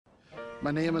My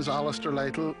name is Allistair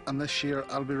Lyttle, and this year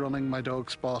I'll be running my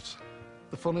dog Spot.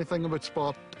 The funny thing about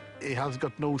Spot, he has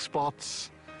got no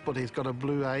spots, but he's got a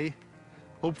blue eye.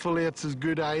 Hopefully it's his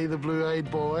good eye, the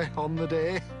blue-eyed boy, on the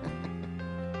day.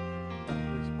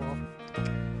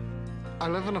 I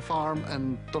live on a farm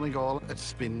in Donegal.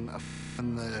 It's been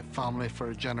in the family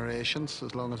for generations,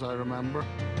 as long as I remember.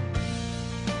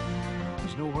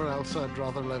 There's nowhere else I'd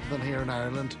rather live than here in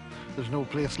Ireland. There's no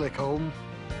place like home.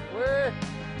 Wait.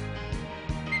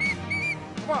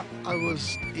 Come on. I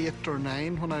was 8 or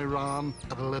 9 when I ran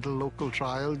at a little local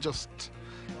trial, just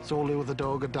solely with a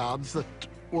dog of Dad's that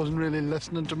wasn't really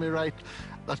listening to me right.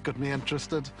 That got me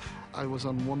interested. I was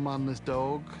on One Man and His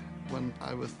Dog when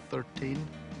I was 13.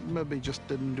 Maybe just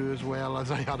didn't do as well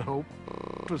as I had hoped.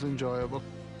 It was enjoyable.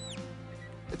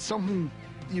 It's something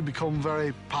you become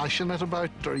very passionate about,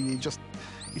 or you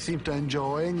seem to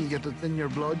enjoy and you get it in your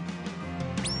blood.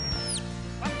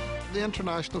 The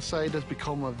international side has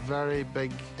become a very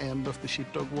big end of the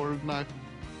sheepdog world now.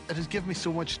 It has given me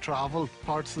so much travel,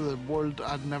 parts of the world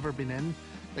I'd never been in,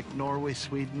 like Norway,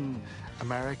 Sweden,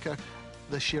 America.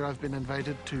 This year I've been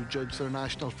invited to judge their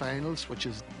national finals, which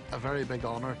is a very big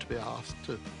honour to be asked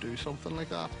to do something like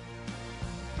that.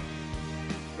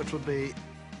 It would be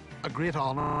a great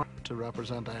honour to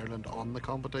represent Ireland on the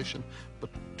competition, but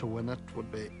to win it would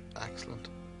be excellent.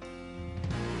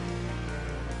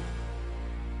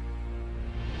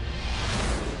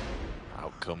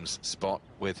 Out comes Spot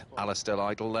with Allistair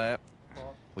Lyttle there,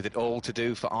 with it all to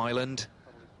do for Ireland.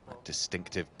 That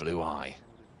distinctive blue eye,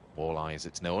 walleye as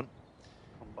it's known.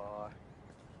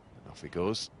 And off he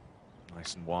goes,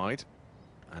 nice and wide,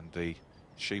 and the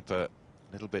sheep are a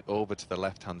little bit over to the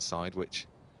left-hand side, which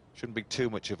shouldn't be too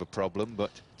much of a problem,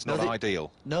 but it's not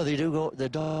ideal. No, they do go. The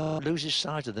dog loses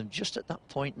sight of them just at that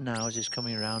point now as he's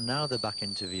coming around. Now they're back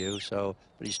into view, but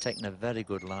he's taken a very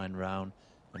good line round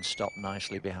and stopped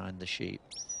nicely behind the sheep.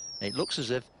 And it looks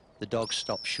as if the dog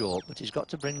stopped short, but he's got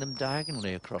to bring them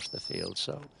diagonally across the field,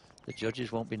 so the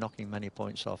judges won't be knocking many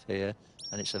points off here,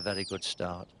 and it's a very good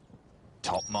start.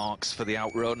 Top marks for the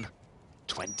outrun,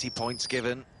 20 points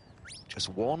given, just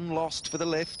 1 lost for the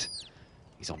lift.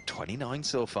 He's on 29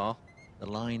 so far. The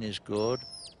line is good,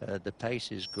 the pace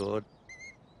is good.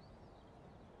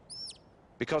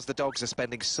 Because the dogs are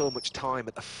spending so much time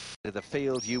at the front of the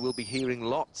field, you will be hearing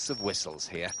lots of whistles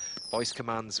here. Voice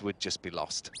commands would just be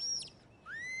lost.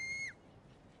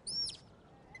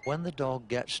 When the dog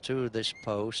gets to this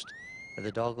post,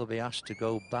 the dog will be asked to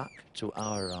go back to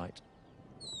our right.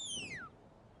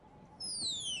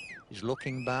 He's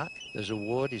looking back, there's a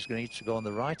wood, he's going to need to go on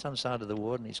the right-hand side of the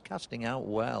wood, and he's casting out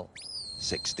well.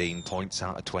 16 points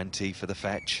out of 20 for the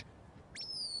fetch.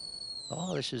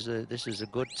 Oh, this is a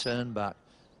good turn back.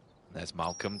 There's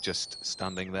Malcolm just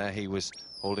standing there. He was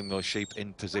holding those sheep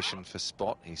in position for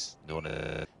Spot. He's known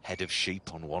as head of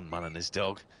sheep on One Man and His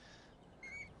Dog.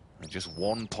 And just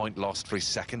 1 point lost for his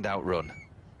second outrun.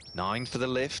 9 for the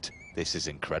lift. This is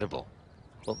incredible.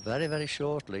 But very, very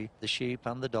shortly, the sheep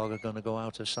and the dog are going to go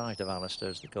out of sight of Allistair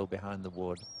as they go behind the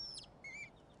wood.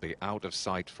 Be out of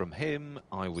sight from him,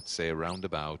 I would say around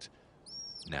about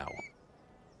now.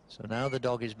 So now the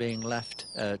dog is being left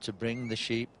to bring the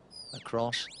sheep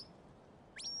across.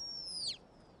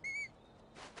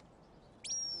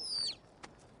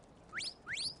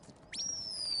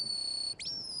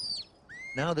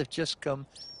 Now they've just come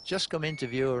into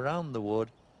view around the wood,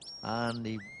 and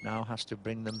he now has to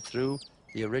bring them through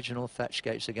the original fetch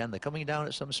gates again. They're coming down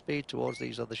at some speed towards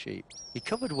these other sheep. He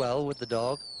covered well with the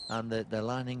dog, and they're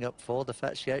lining up for the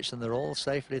fetch gates, and they're all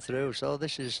safely through. So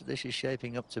this is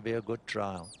shaping up to be a good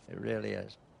trial. It really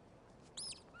is.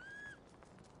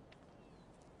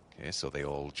 Okay, so they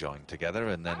all join together,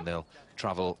 and then they'll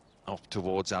travel up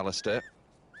towards Allistair,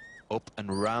 up and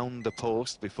round the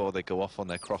post before they go off on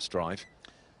their cross drive.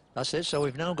 That's it. So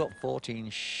we've now got 14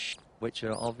 sheep, which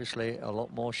are obviously a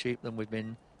lot more sheep than we've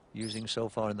been using so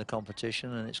far in the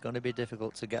competition, and it's going to be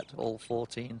difficult to get all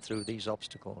 14 through these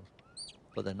obstacles.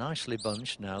 But they're nicely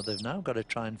bunched now. They've now got to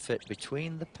try and fit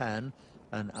between the pen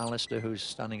and Allistair, who's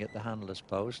standing at the handler's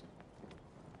post,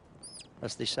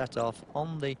 as they set off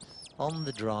on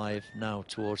the drive now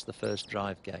towards the first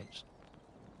drive gates.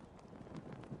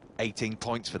 18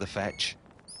 points for the fetch.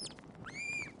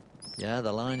 Yeah,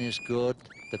 the line is good.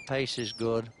 The pace is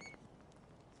good.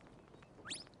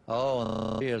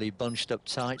 Oh, really bunched up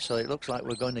tight, so it looks like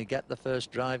we're going to get the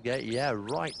first drive gate. Yeah,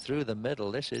 right through the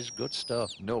middle. This is good stuff.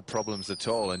 No problems at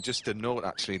all. And just to note,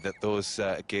 actually, that those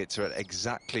gates are at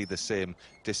exactly the same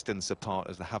distance apart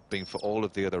as they have been for all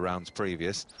of the other rounds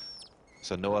previous.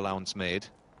 So no allowance made.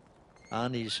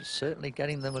 And he's certainly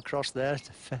getting them across there at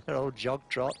a fair old jog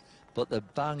trot. but the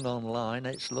bang on line,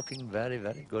 it's looking very,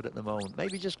 very good at the moment.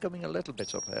 Maybe just coming a little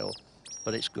bit uphill,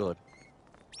 but it's good.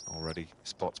 Already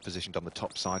Spot's positioned on the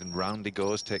top side, and round he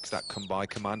goes, takes that come-by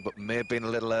command, but may have been a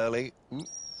little early. Ooh.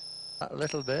 A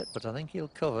little bit, but I think he'll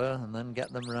cover and then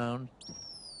get them round.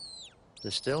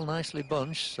 They're still nicely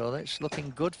bunched, so that's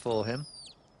looking good for him.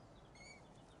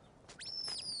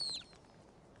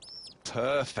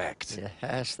 Perfect.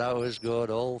 Yes, that was good,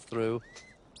 all through,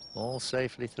 all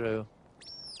safely through,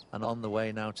 and on the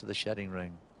way now to the shedding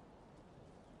ring.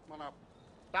 Come on up.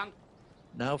 Stand.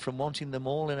 Now, from wanting them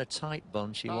all in a tight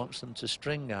bunch, he wants them to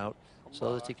string out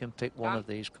so that he can pick one of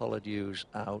these collared ewes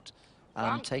out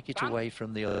and take it away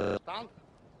from the other.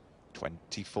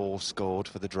 24 scored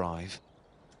for the drive.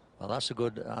 Well, that's a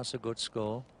good score. It's a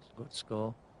good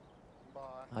score.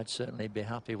 I'd certainly be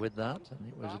happy with that, and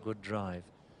it was a good drive.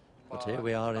 But here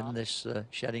we are in this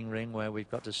shedding ring where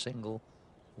we've got to single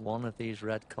one of these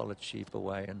red collared sheep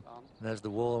away, and there's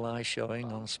the walleye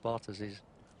showing on Spot as he's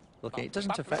looking. It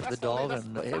doesn't affect the dog,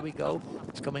 and here we go.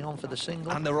 It's coming on for the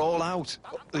single. And they're all out.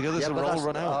 The others are all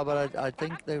run out. But I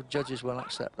think the judges will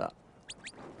accept that.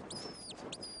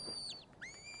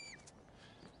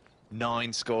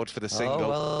 9 scored for the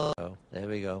single. Oh, well, there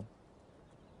we go.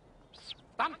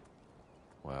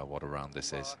 Well, what a round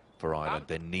this is for Ireland.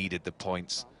 They needed the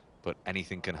points, but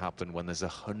anything can happen when there's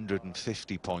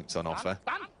 150 points on offer.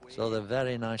 So they're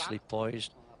very nicely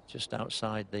poised just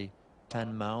outside the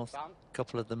pen mouth. A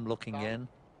couple of them looking in.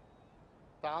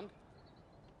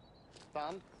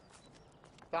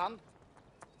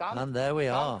 And there we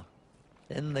are.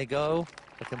 In they go,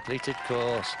 the completed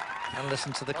course. And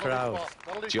listen to the crowd.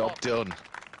 Job done.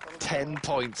 10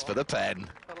 points for the pen.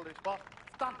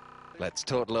 Let's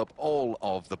total up all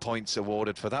of the points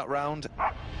awarded for that round.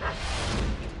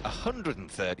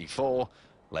 134.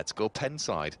 Let's go pen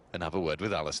side and have a word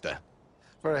with Allistair.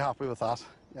 Very happy with that.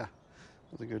 Yeah, it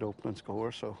was a good opening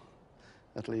score, so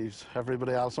it leaves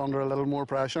everybody else under a little more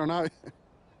pressure now.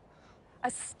 A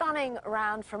stunning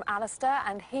round from Allistair,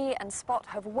 and he and Spot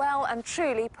have well and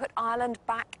truly put Ireland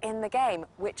back in the game,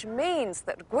 which means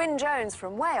that Gwyn Jones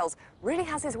from Wales really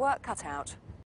has his work cut out.